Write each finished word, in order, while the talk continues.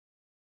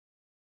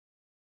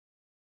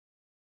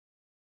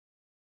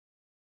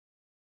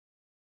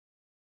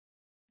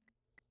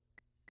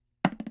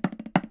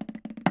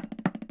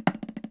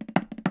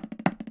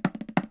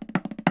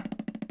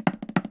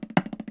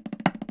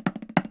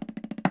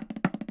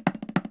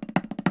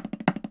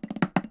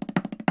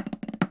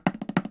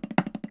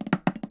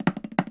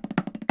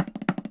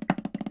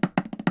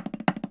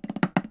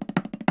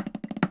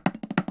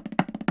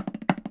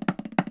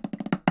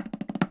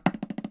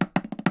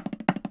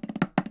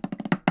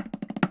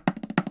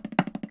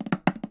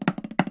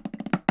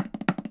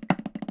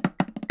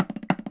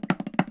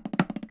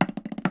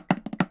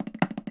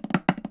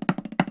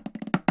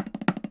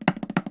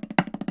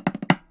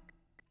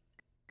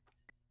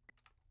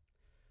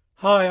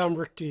Hi, I'm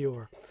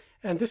rickdior,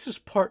 and this is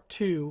part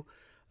 2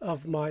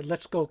 of my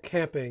Let's Go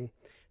Camping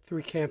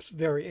 3 Camps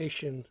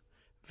variation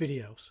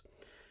videos.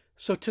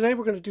 So today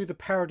we're going to do the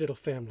paradiddle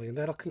family, and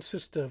that'll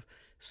consist of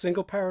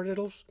single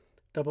paradiddles,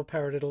 double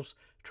paradiddles,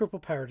 triple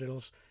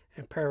paradiddles,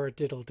 and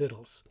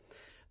paradiddle-diddles.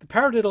 The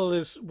paradiddle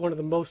is one of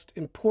the most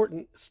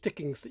important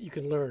stickings that you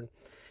can learn.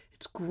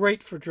 It's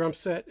great for drum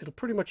set. It'll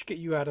pretty much get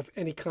you out of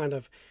any kind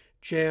of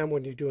jam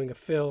when you're doing a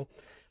fill.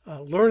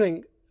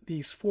 Learning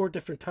these 4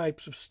 different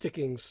types of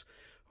stickings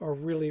are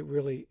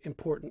really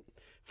important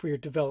for your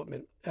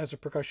development as a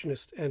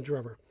percussionist and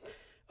drummer.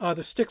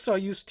 The sticks I'll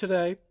use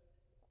today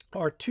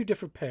are 2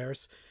 different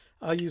pairs.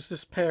 I'll use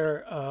this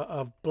pair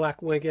of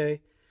black wenge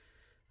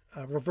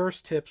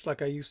reverse tips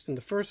like I used in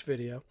the first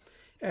video,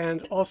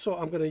 and also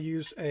I'm going to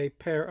use a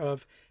pair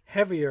of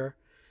heavier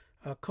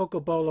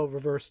Cocobolo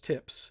reverse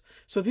tips.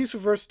 So these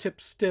reverse tip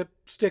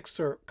sticks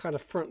are kind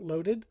of front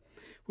loaded,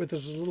 where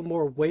there's a little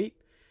more weight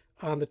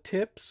on the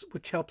tips,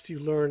 which helps you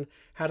learn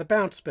how to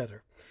bounce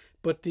better.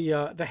 But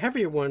the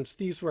heavier ones,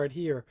 these right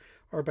here,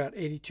 are about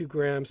 82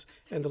 grams,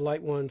 and the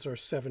light ones are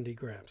 70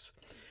 grams.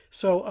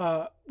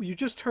 So you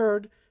just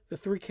heard the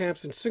 3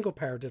 camps and single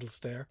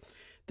paradiddles there.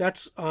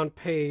 That's on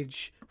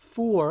page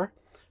 4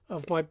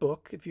 of my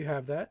book, if you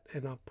have that,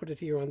 and I'll put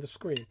it here on the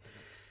screen.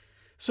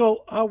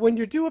 So when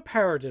you do a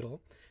paradiddle,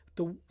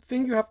 the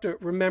thing you have to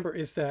remember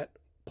is that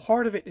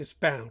part of it is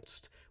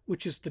bounced,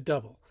 which is the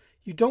double.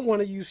 You don't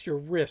want to use your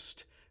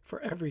wrist for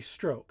every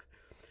stroke.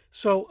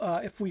 So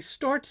if we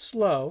start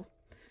slow,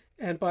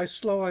 and by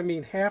slow I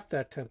mean half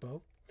that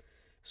tempo,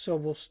 so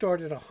we'll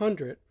start at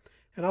 100,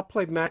 and I'll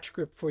play match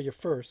grip for you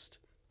first.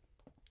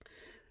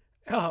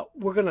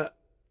 We're going to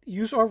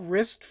use our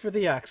wrist for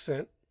the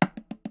accent, but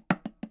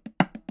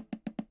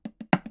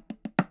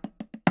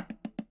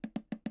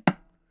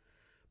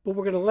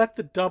we're going to let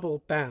the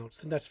double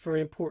bounce, and that's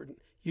very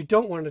important. You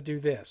don't want to do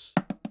this.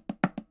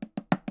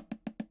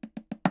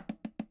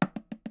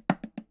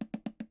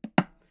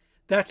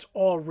 That's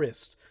all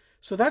wrist.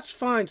 So that's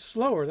fine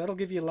slower. That'll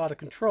give you a lot of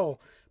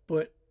control.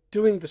 But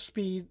doing the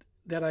speed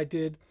that I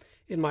did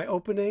in my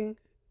opening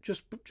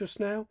just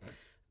now,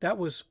 that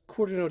was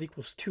quarter note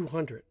equals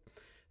 200.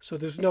 So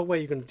there's no way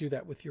you're going to do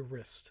that with your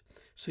wrist.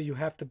 So you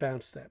have to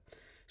bounce that.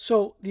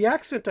 So the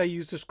accent I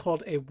used is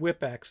called a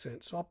whip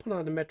accent. So I'll put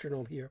on the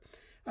metronome here.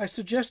 I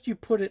suggest you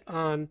put it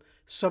on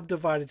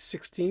subdivided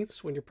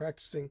sixteenths when you're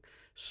practicing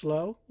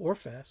slow or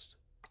fast.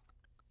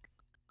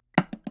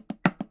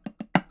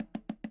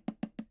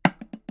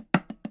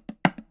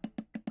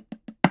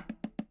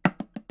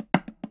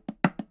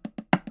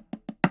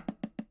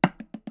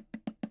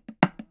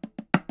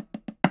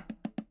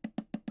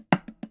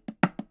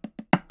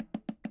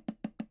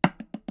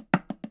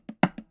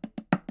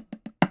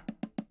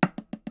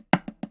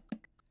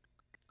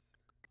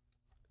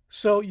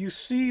 So you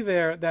see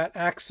there that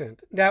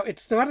accent. Now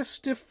it's not a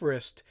stiff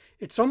wrist,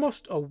 it's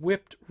almost a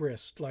whipped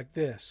wrist like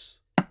this.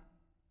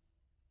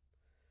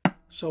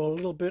 So a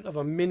little bit of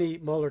a mini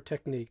Muller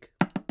technique.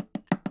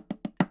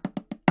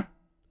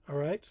 All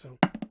right, so.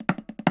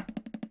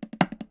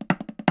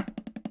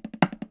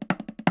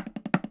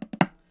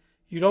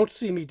 You don't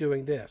see me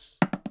doing this.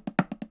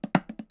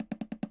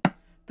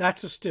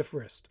 That's a stiff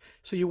wrist,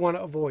 so you want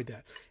to avoid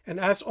that. And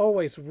as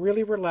always,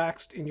 really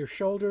relaxed in your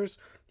shoulders,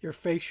 your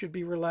face should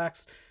be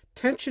relaxed.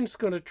 Tension's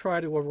going to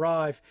try to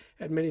arrive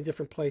at many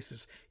different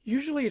places.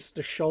 Usually it's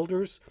the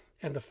shoulders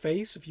and the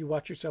face, if you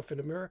watch yourself in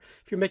the mirror.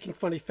 If you're making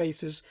funny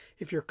faces,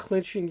 if you're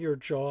clenching your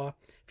jaw,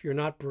 if you're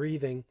not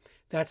breathing,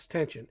 that's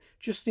tension.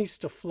 Just needs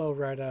to flow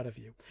right out of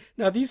you.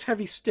 Now these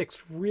heavy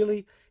sticks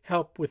really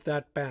help with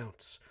that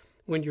bounce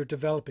when you're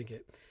developing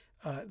it.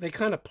 They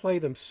kind of play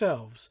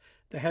themselves,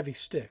 the heavy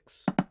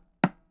sticks,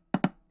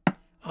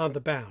 on the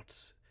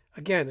bounce.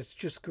 Again, it's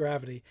just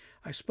gravity.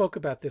 I spoke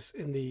about this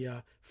in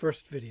the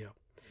first video.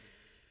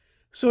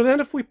 So then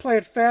if we play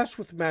it fast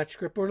with match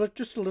grip, or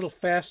just a little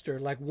faster,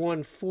 like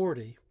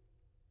 140,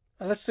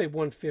 let's say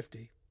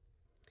 150,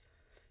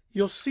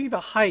 you'll see the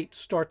height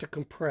start to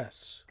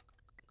compress.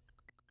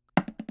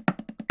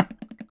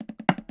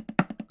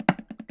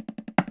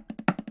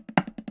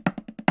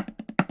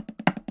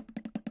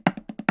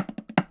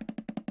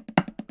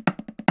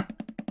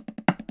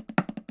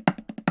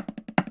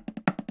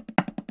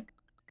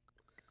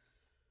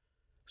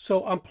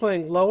 So I'm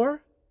playing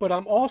lower, but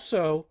I'm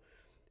also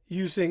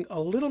using a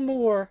little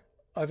more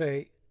of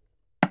a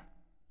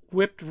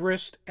whipped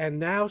wrist and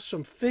now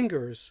some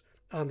fingers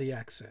on the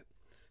accent.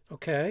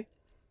 Okay?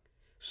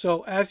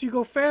 So as you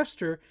go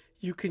faster,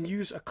 you can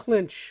use a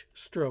clinch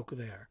stroke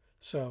there.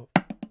 So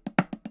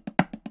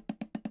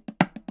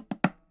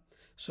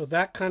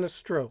that kind of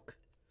stroke.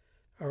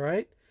 All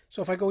right?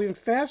 So if I go even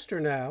faster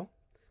now,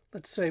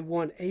 let's say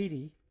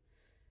 180,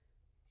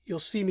 you'll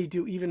see me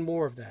do even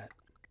more of that.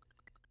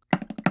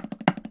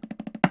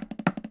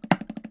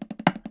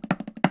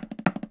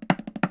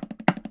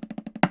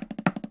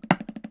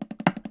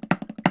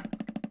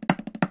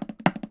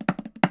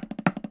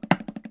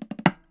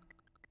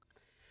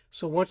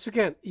 So once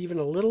again, even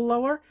a little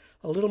lower,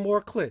 a little more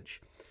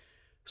clinch.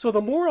 So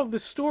the moral of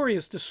this story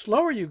is the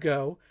slower you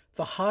go,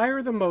 the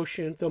higher the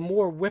motion, the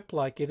more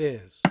whip-like it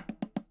is.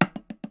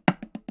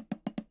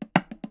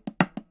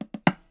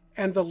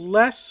 And the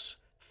less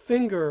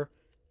finger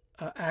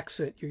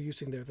accent you're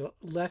using there, the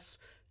less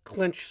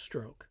clench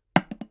stroke.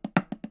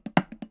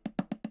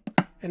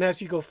 And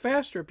as you go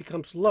faster, it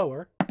becomes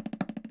lower.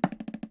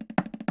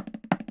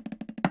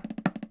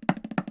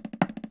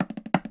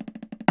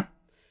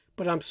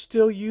 But I'm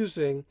still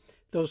using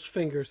those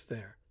fingers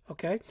there.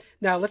 Okay?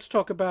 Now let's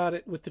talk about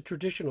it with the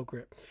traditional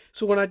grip.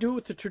 So when I do it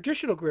with the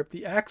traditional grip,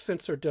 the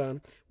accents are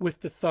done with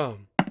the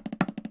thumb.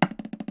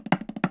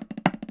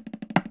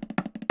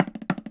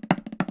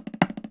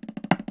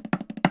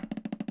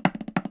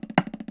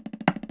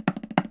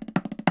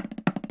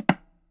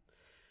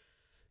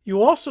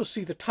 You also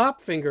see the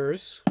top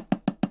fingers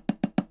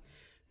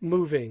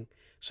moving.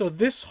 So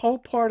this whole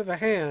part of the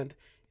hand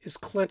is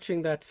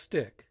clenching that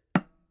stick.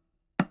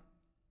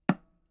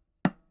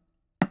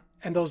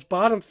 And those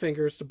bottom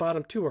fingers, the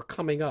bottom two, are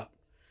coming up.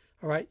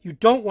 All right? You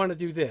don't want to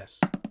do this.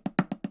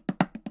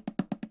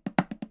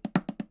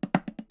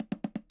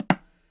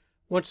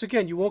 Once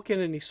again, you won't get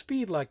any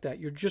speed like that.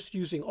 You're just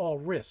using all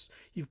wrists.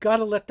 You've got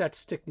to let that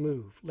stick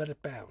move. Let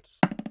it bounce.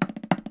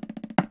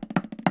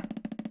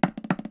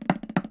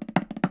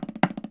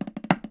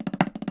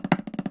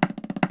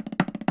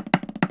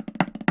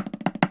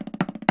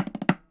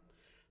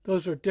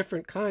 Those are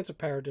different kinds of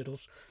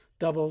paradiddles,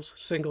 doubles,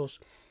 singles,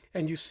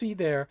 and you see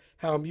there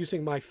how I'm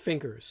using my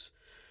fingers.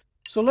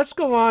 So let's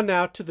go on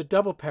now to the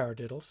double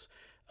paradiddles.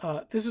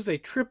 This is a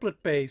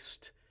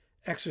triplet-based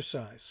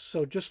exercise.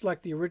 So just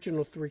like the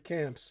original 3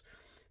 camps,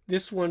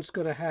 this one's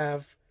going to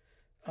have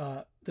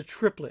the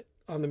triplet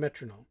on the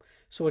metronome.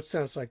 So it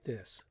sounds like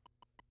this.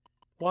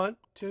 1,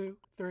 2,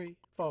 3,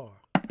 4.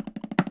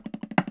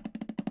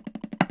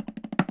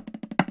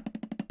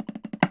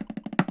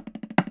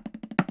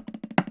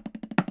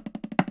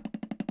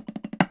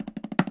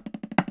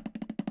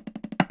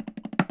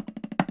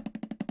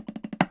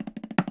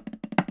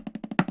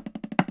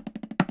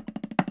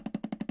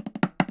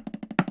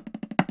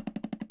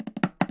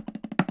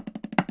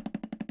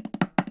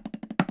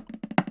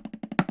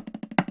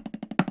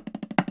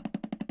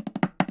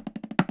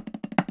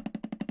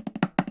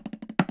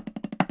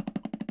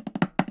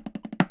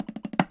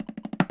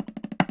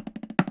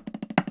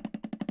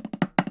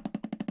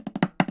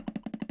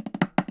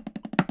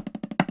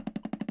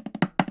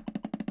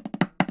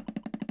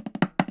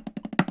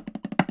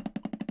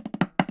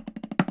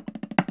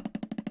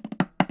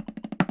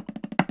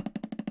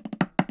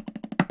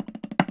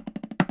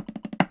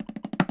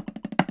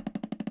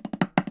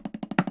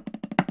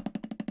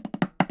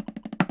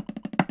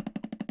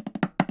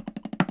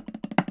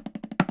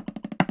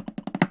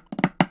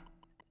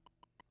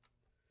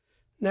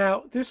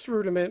 Now, this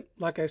rudiment,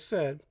 like I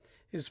said,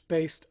 is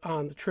based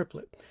on the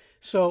triplet.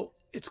 So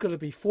it's going to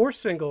be 4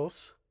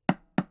 singles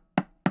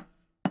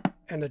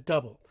and a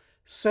double.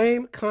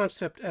 Same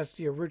concept as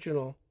the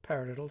original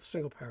paradiddle, the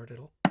single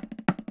paradiddle.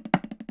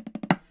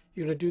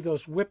 You're going to do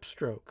those whip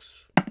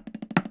strokes.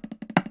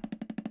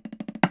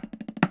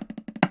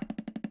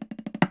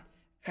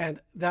 And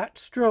that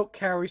stroke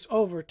carries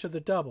over to the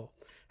double.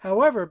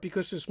 However,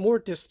 because there's more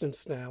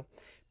distance now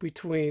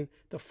between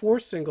the 4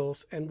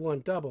 singles and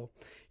 1 double,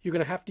 you're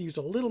going to have to use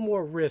a little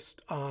more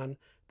wrist on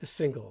the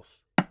singles.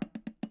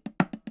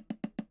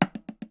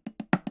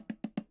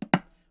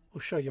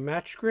 We'll show you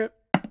match grip.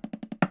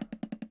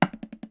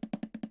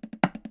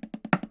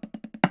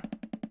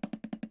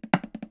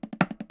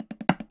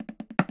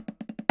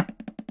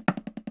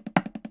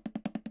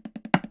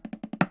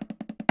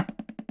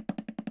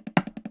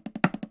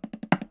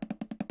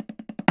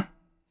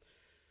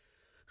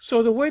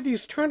 So the way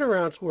these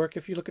turnarounds work,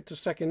 if you look at the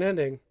second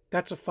ending,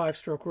 that's a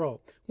 5-stroke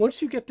roll. Once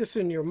you get this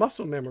in your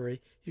muscle memory,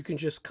 you can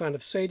just kind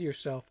of say to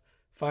yourself,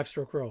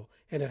 5-stroke roll,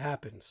 and it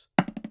happens.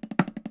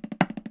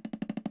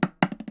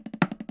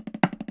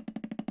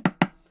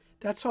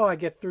 That's how I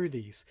get through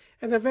these.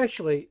 And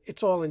eventually,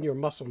 it's all in your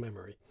muscle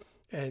memory.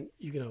 And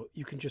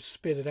you can just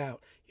spit it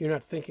out. You're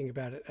not thinking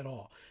about it at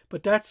all.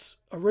 But that's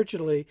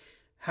originally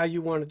how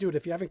you want to do it.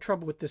 If you're having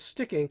trouble with this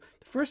sticking,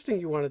 the first thing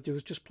you want to do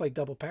is just play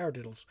double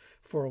paradiddles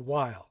for a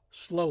while,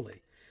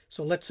 slowly.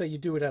 So let's say you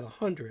do it at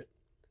 100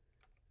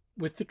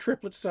 with the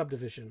triplet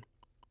subdivision.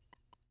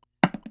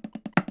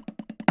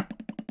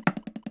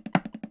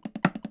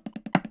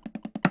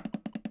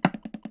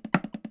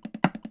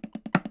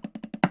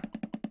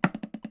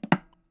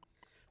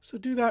 So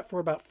do that for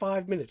about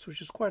 5 minutes,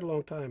 which is quite a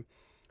long time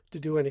to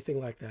do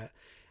anything like that.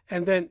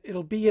 And then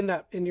it'll be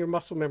in your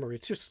muscle memory.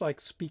 It's just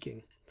like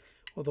speaking.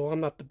 Although I'm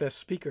not the best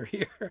speaker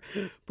here,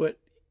 but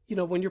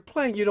when you're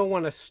playing, you don't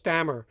want to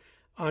stammer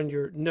on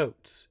your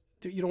notes.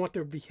 You don't want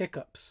there to be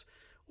hiccups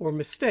or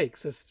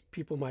mistakes, as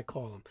people might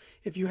call them.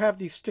 If you have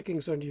these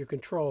stickings under your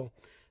control,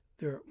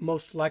 there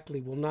most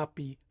likely will not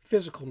be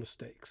physical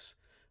mistakes,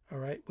 all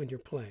right, when you're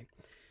playing.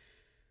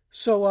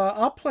 So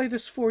I'll play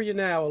this for you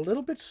now, a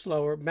little bit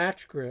slower,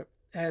 match grip.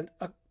 And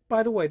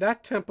by the way,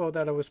 that tempo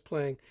that I was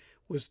playing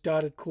was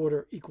dotted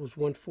quarter equals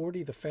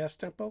 140, the fast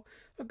tempo.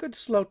 A good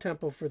slow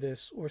tempo for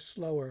this, or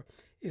slower,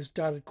 is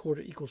dotted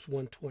quarter equals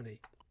 120.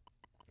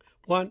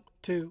 1,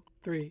 2,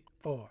 3,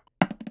 4.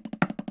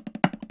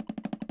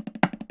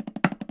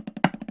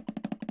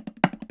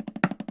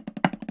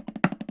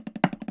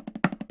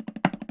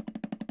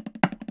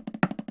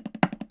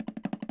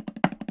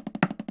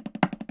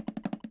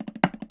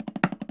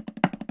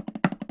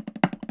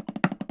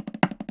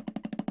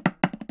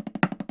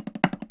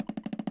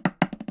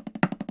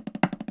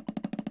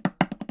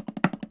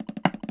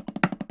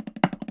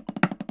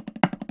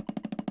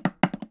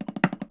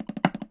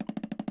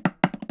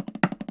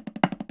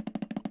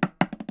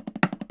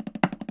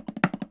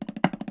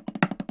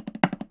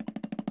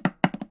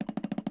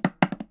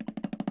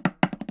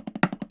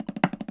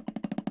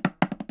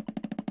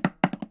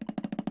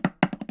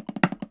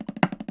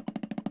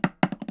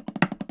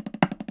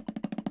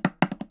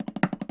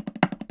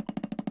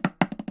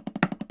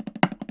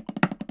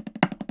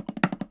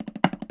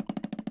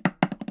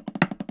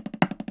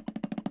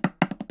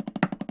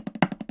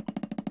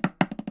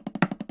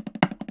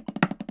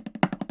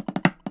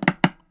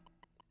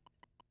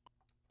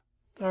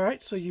 All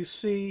right, so you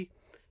see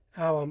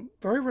how I'm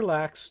very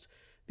relaxed.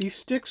 These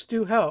sticks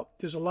do help.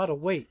 There's a lot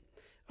of weight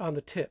on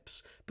the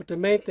tips, but the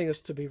main thing is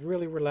to be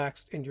really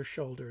relaxed in your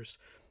shoulders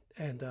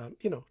and,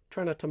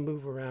 try not to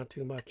move around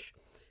too much.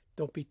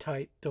 Don't be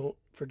tight. Don't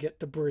forget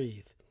to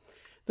breathe.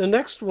 The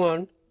next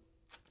one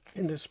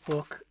in this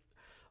book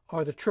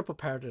are the triple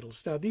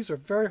paradiddles. Now, these are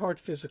very hard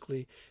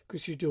physically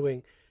because you're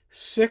doing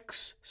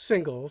 6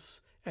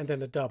 singles and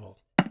then a double.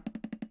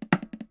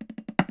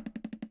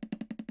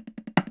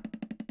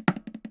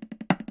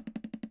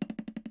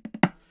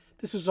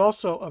 This is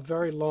also a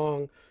very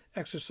long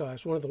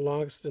exercise, one of the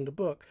longest in the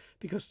book,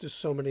 because there's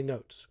so many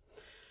notes.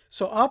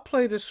 So I'll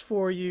play this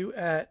for you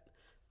at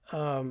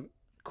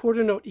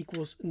quarter note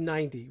equals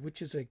 90,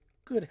 which is a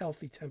good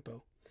healthy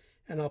tempo.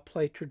 And I'll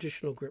play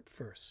traditional grip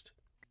first.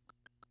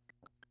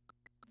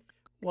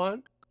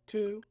 1,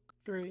 2,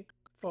 3,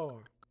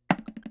 4.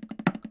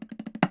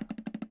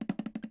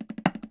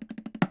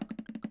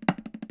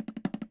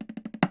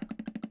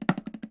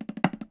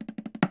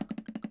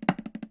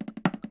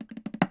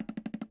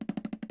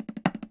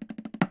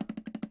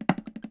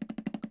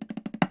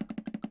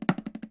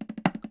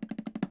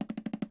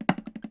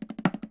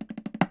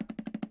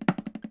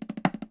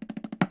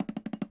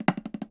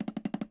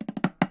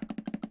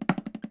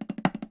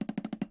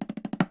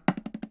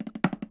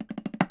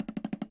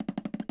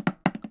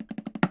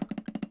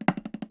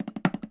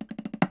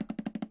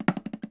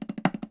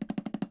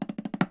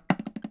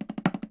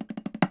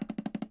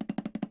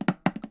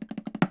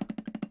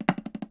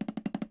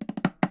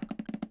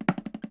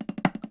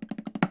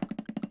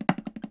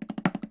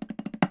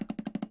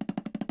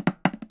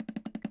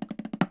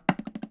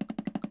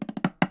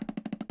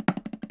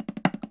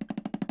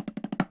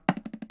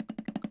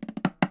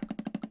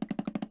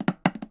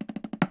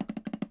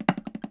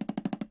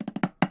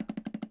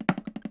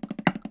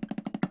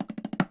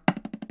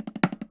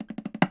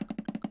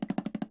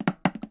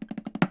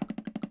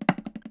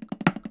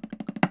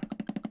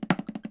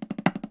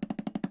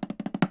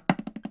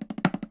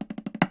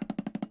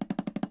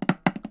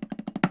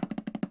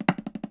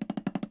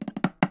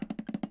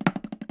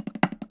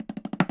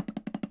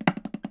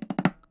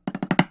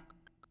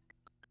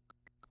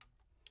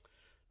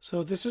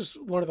 So this is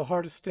one of the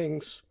hardest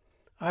things,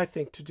 I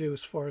think, to do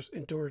as far as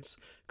endurance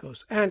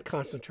goes and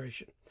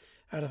concentration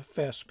at a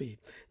fast speed.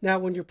 Now,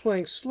 when you're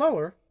playing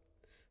slower,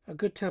 a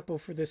good tempo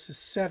for this is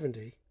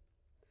 70.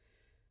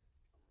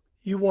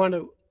 You want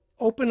to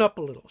open up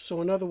a little.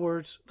 So in other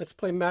words, let's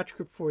play match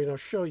grip for you and I'll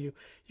show you.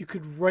 You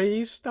could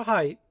raise the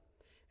height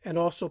and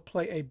also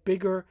play a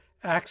bigger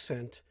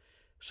accent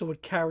so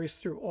it carries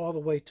through all the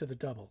way to the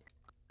double.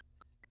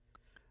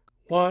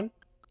 1,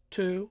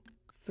 2,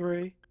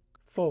 3,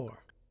 4.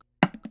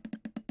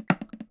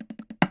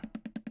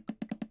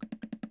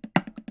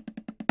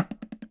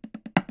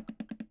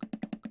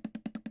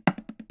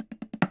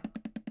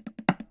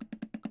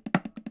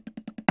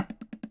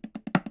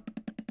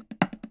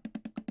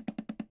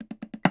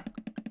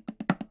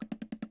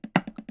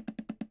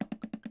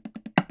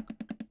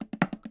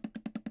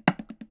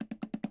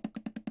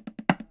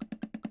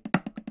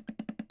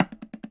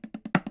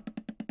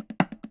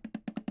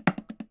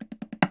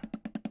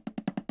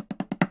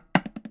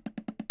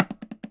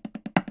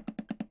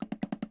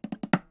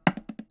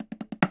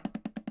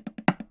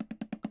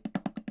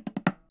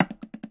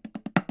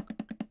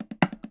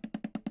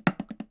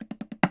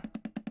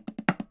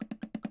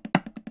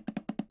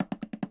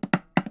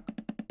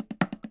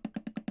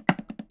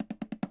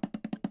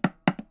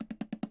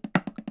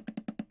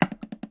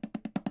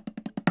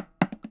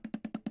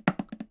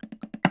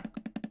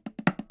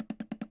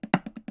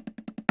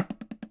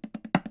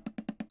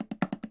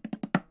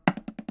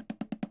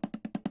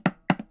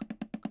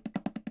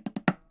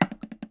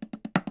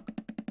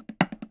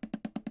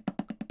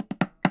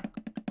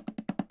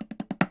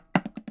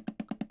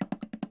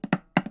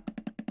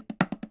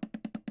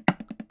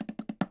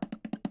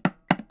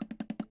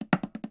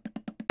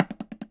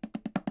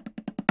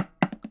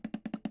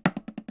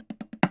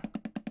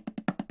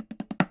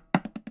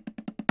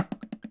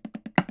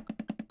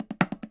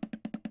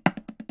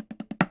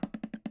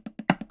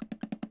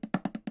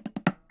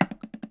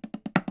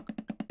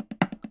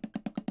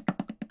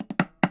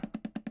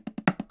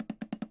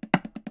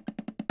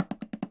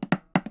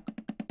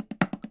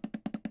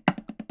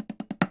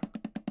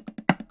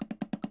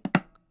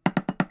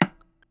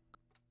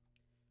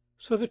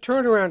 So the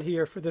turnaround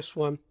here for this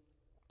one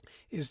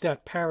is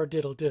that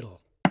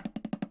paradiddle-diddle.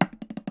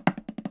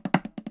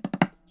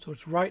 So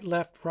it's right,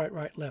 left, right,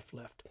 right, left,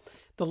 left.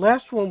 The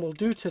last one we'll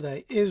do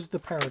today is the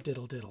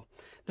paradiddle-diddle.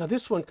 Now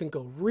this one can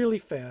go really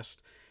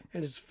fast,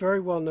 and it's very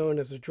well known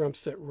as a drum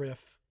set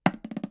riff.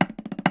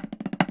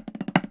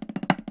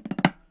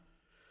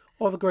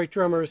 All the great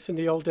drummers in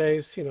the old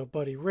days, you know,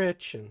 Buddy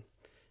Rich and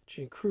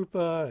Gene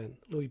Krupa and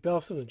Louis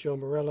Bellson and Joe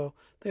Morello,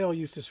 they all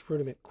use this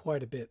rudiment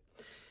quite a bit.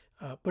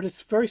 But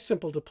it's very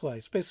simple to play.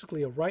 It's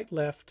basically a right,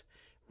 left,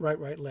 right,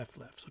 right, left,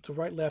 left. So it's a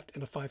right, left,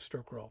 and a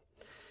 5-stroke roll.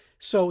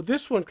 So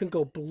this one can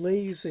go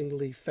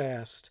blazingly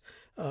fast.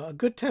 A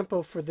good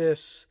tempo for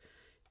this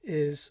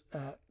is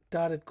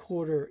dotted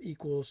quarter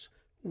equals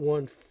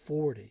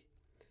 140.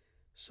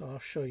 So I'll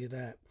show you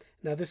that.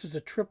 Now this is a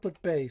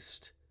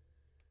triplet-based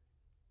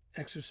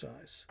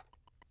exercise.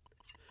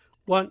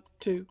 1,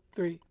 2,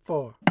 3,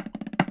 4.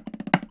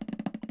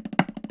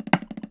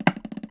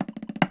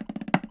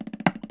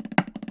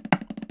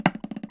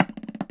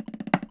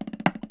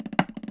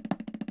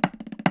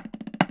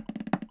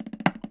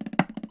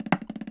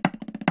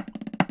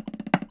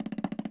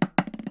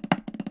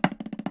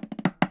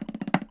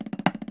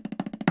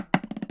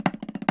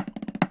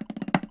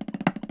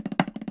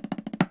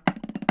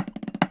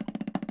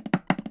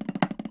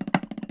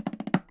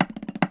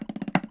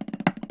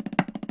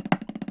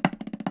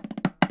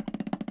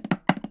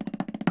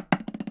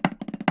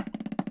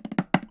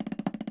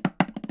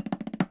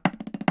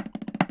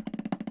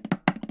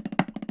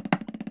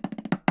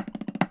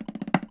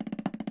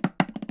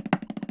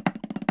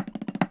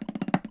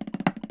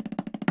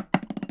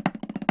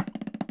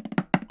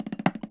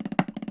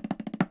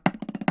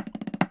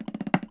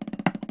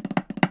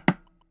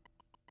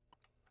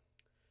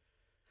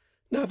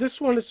 Now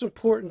this one, it's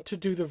important to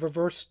do the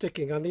reverse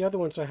sticking. On the other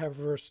ones I have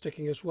reverse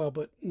sticking as well,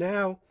 but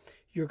now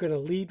you're going to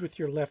lead with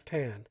your left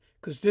hand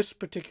because this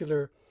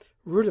particular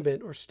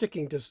rudiment or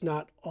sticking does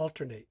not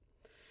alternate.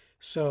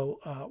 So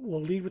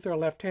we'll lead with our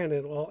left hand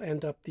and it'll all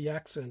end up, the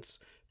accents,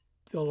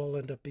 they'll all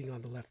end up being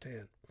on the left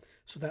hand.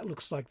 So that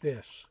looks like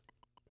this.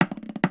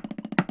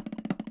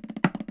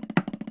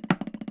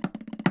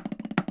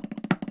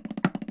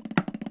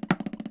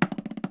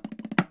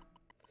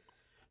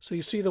 So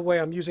you see the way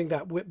I'm using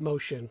that whip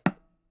motion.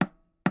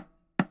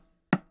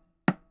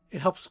 It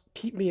helps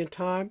keep me in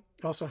time.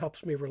 It also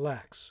helps me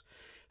relax.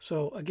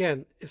 So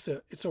again, it's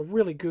a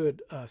really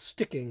good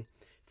sticking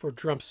for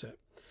drum set.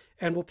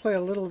 And we'll play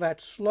a little of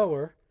that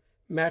slower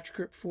match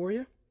grip for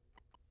you.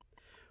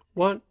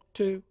 1,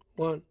 2,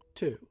 1,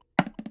 2.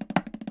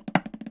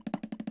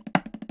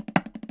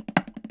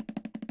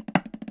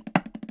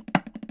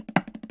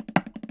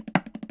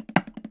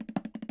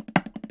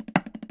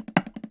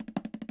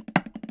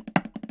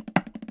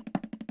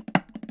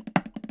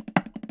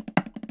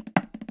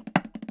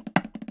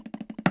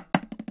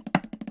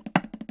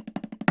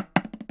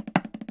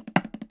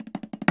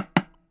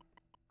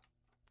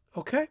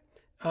 Okay,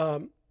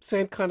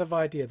 same kind of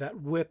idea, that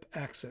whip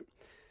accent.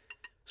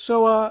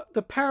 So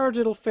the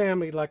paradiddle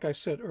family, like I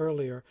said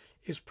earlier,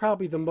 is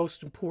probably the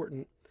most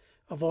important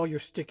of all your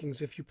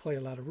stickings if you play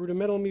a lot of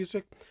rudimental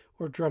music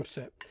or drum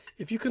set.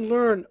 If you can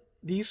learn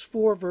these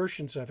 4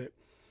 versions of it,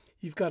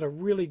 you've got a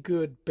really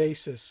good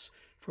basis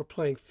for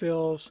playing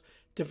fills,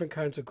 different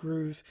kinds of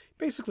grooves.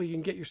 Basically, you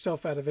can get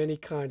yourself out of any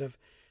kind of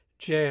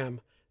jam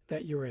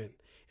that you're in.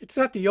 It's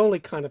not the only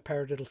kind of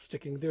paradiddle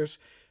sticking. There's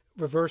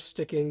reverse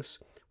stickings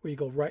where you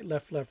go right,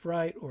 left, left,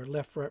 right, or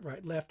left, right,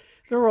 right, left.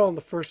 They're all in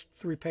the first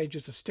 3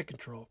 pages of stick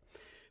control.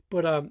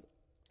 But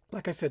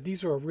like I said,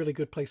 these are a really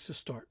good place to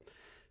start.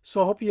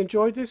 So I hope you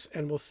enjoyed this,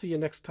 and we'll see you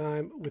next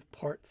time with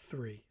part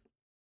 3.